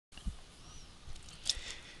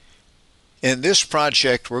In this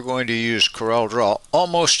project, we're going to use CorelDRAW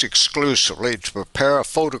almost exclusively to prepare a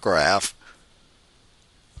photograph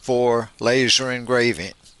for laser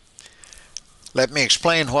engraving. Let me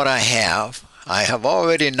explain what I have. I have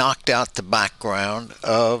already knocked out the background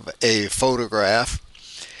of a photograph,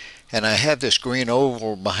 and I have this green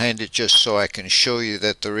oval behind it just so I can show you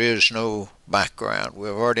that there is no background. We've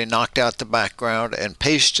already knocked out the background and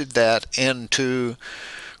pasted that into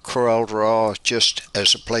CorelDRAW just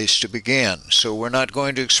as a place to begin. So we're not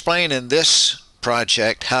going to explain in this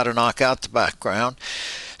project how to knock out the background.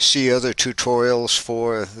 See other tutorials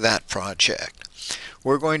for that project.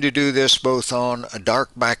 We're going to do this both on a dark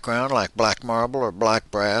background like black marble or black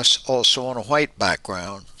brass, also on a white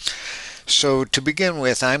background. So to begin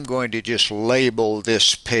with, I'm going to just label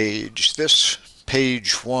this page. This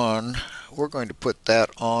page 1, we're going to put that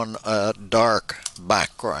on a dark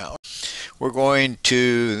background. So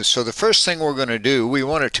the first thing we're going to do, we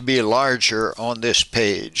want it to be larger on this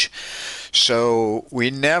page. So we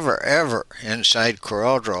never ever inside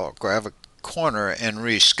CorelDRAW grab a corner and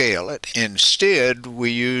rescale it. Instead, we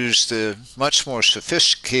use the much more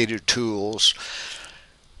sophisticated tools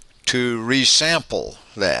to resample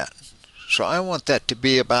that. So I want that to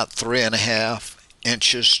be about 3.5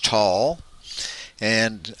 inches tall,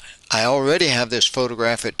 and I already have this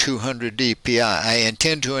photograph at 200 dpi. I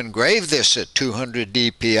intend to engrave this at 200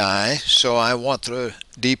 dpi, so I want the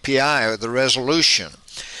dpi, or the resolution,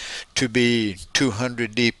 to be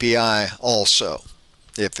 200 dpi also.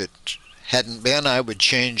 If it hadn't been, I would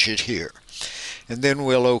change it here. And then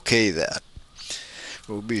we'll OK that.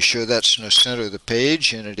 We'll be sure that's in the center of the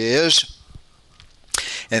page, and it is.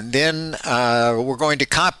 And then we're going to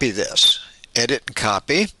copy this. Edit and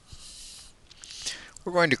copy.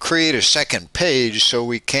 We're going to create a second page so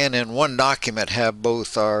we can in one document have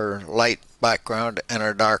both our light background and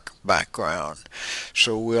our dark background.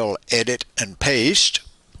 So we'll edit and paste.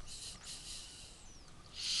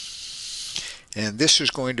 And this is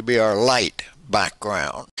going to be our light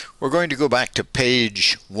background. We're going to go back to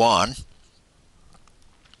page 1.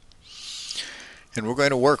 And we're going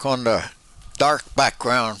to work on the dark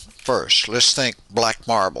background first. Let's think black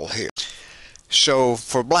marble here. So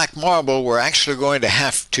for black marble, we're actually going to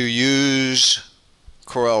have to use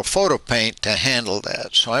Corel Photo Paint to handle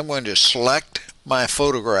that. So I'm going to select my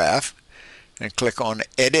photograph and click on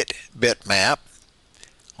Edit Bitmap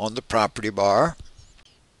on the property bar.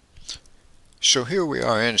 So here we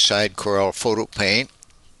are inside Corel Photo Paint.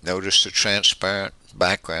 Notice the transparent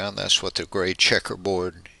background. That's what the gray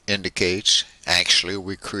checkerboard indicates. Actually,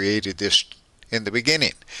 we created this in the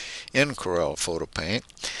beginning in Corel Photo Paint.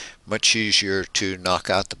 Much easier to knock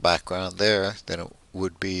out the background there than it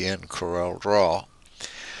would be in CorelDRAW.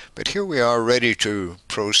 But here we are ready to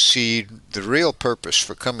proceed. The real purpose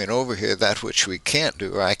for coming over here, that which we can't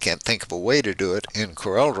do, or I can't think of a way to do it in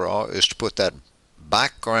CorelDRAW, is to put that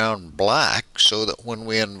background black so that when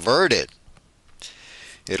we invert it,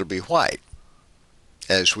 it'll be white,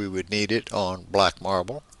 as we would need it on black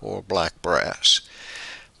marble or black brass.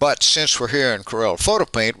 But since we're here in Corel Photo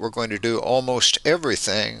Paint, we're going to do almost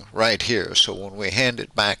everything right here. So when we hand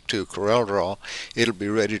it back to CorelDRAW, it'll be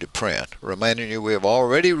ready to print. Reminding you, we have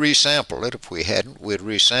already resampled it. If we hadn't, we'd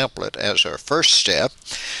resample it as our first step.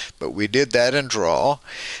 But we did that in Draw.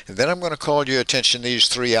 And then I'm going to call your attention to these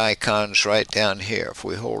 3 icons right down here. If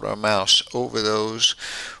we hold our mouse over those,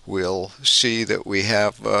 we'll see that we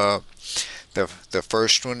have the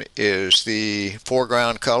first one is the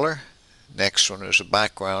foreground color. Next one is a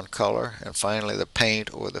background color, and finally the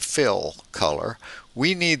paint or the fill color.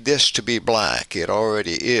 We need this to be black. It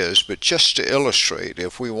already is, but just to illustrate,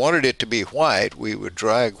 if we wanted it to be white, we would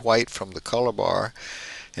drag white from the color bar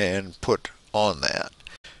and put on that.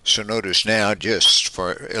 So notice now, just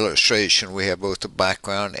for illustration, we have both the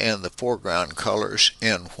background and the foreground colors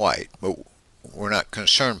in white. But we're not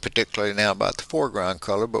concerned particularly now about the foreground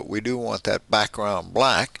color, but we do want that background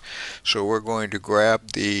black. So we're going to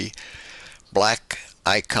grab the black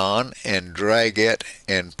icon and drag it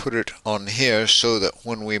and put it on here so that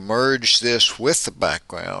when we merge this with the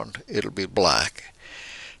background, it'll be black.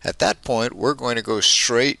 At that point, we're going to go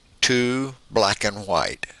straight to black and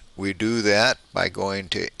white. We do that by going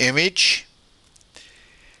to Image,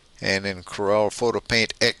 and in Corel Photo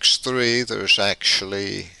Paint X3 there's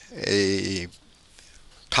actually a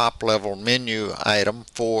top level menu item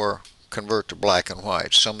for convert to black and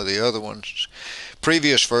white. Some of the other ones,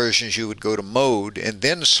 previous versions, you would go to Mode and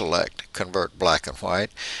then select Convert Black and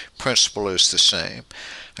White. Principle is the same.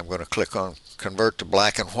 I'm going to click on Convert to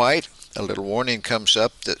Black and White. A little warning comes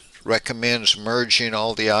up that recommends merging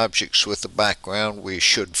all the objects with the background. We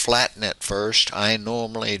should flatten it first. I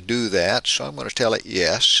normally do that, so I'm going to tell it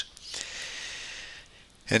yes.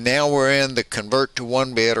 And now we're in the convert to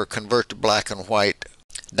 1-bit or convert to black and white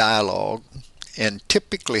dialog. And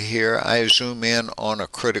typically here I zoom in on a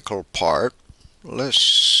critical part.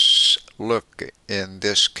 Let's look in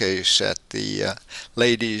this case at the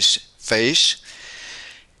lady's face.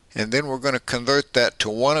 And then we're going to convert that to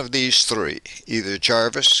one of these three, either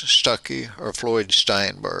Jarvis, Stuckey, or Floyd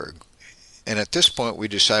Steinberg. And at this point we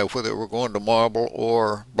decide whether we're going to marble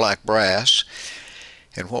or black brass.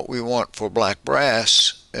 And what we want for black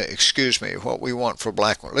brass, what we want for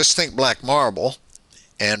black, let's think black marble.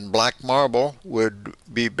 And black marble would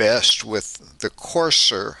be best with the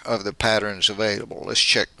coarser of the patterns available. Let's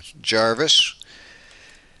check Jarvis,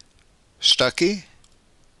 Stuckey,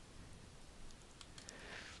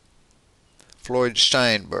 Floyd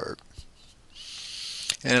Steinberg.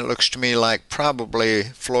 And it looks to me like probably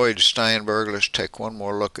Floyd Steinberg. Let's take one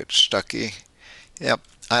more look at Stuckey. Yep,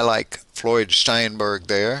 I like Floyd Steinberg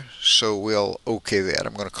there, so we'll OK that.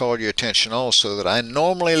 I'm going to call your attention also that I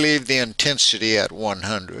normally leave the intensity at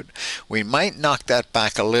 100. We might knock that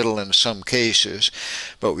back a little in some cases,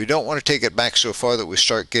 but we don't want to take it back so far that we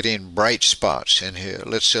start getting bright spots in here.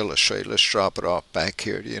 Let's illustrate. Let's drop it off back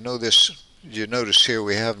here. Do you know this? You notice here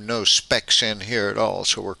we have no specks in here at all,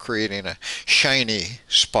 so we're creating a shiny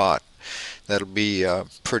spot. That'll be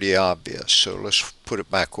pretty obvious. So let's put it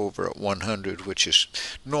back over at 100, which is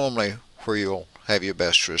normally where you'll have your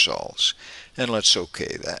best results. And let's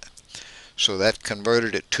OK that. So that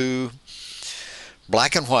converted it to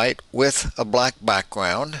black and white with a black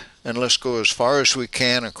background. And let's go as far as we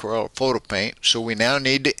can in Corel Photo Paint. So we now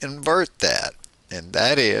need to invert that. And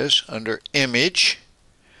that is under Image,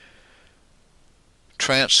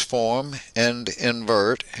 Transform, and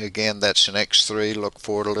Invert. Again, that's an X3. Look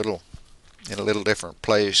for it in a little different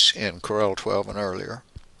place in Corel 12 and earlier.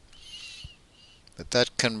 But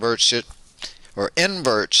that converts it, or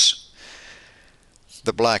inverts,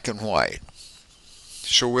 the black and white.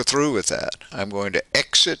 So we're through with that. I'm going to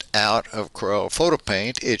exit out of Corel Photo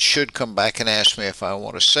Paint. It should come back and ask me if I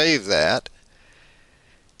want to save that.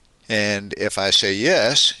 And if I say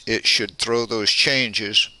yes, it should throw those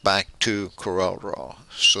changes back to CorelDRAW.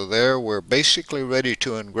 So there, we're basically ready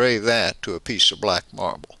to engrave that to a piece of black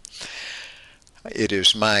marble. It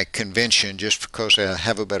is my convention, just because I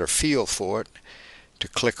have a better feel for it, to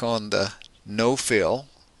click on the No Fill.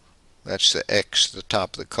 That's the X at the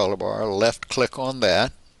top of the color bar. Left click on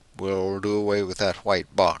that. We'll do away with that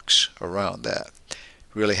white box around that.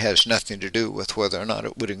 Really has nothing to do with whether or not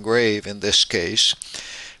it would engrave in this case.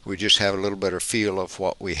 We just have a little better feel of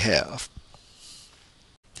what we have.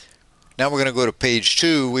 Now we're going to go to page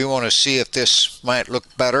 2. We want to see if this might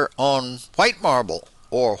look better on white marble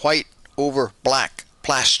or white over black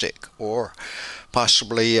plastic or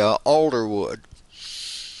possibly alder wood.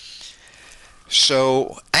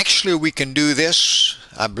 So actually we can do this,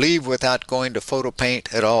 I believe, without going to Photo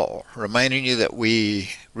Paint at all. Reminding you that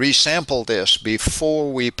we resampled this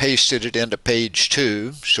before we pasted it into page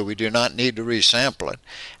 2, so we do not need to resample it.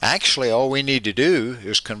 Actually, all we need to do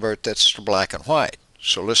is convert this to black and white.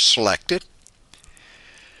 So let's select it.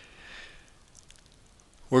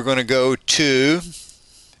 We're going to go to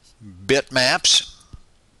Bitmaps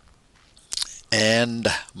and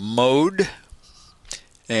Mode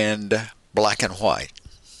and black and white.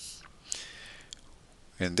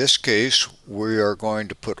 In this case, we are going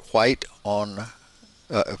to put white on,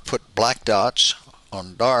 put black dots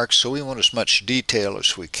on dark, so we want as much detail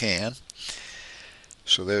as we can.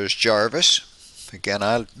 So there's Jarvis. Again,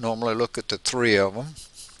 I normally look at the 3 of them.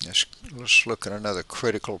 Let's look at another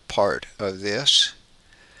critical part of this.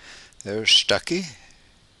 There's Stuckey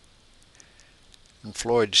and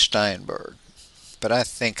Floyd Steinberg. But I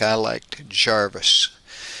think I liked Jarvis.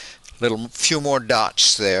 Few more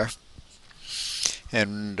dots there.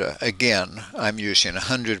 And again, I'm using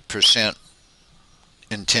 100%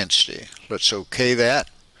 intensity. Let's OK that.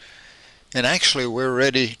 And actually we're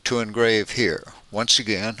ready to engrave here. Once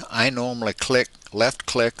again, I normally left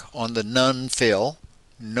click on the None Fill,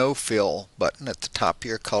 No Fill button at the top of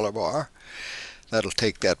your color bar. That'll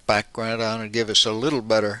take that background on and give us a little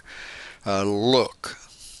better look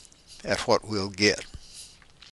at what we'll get.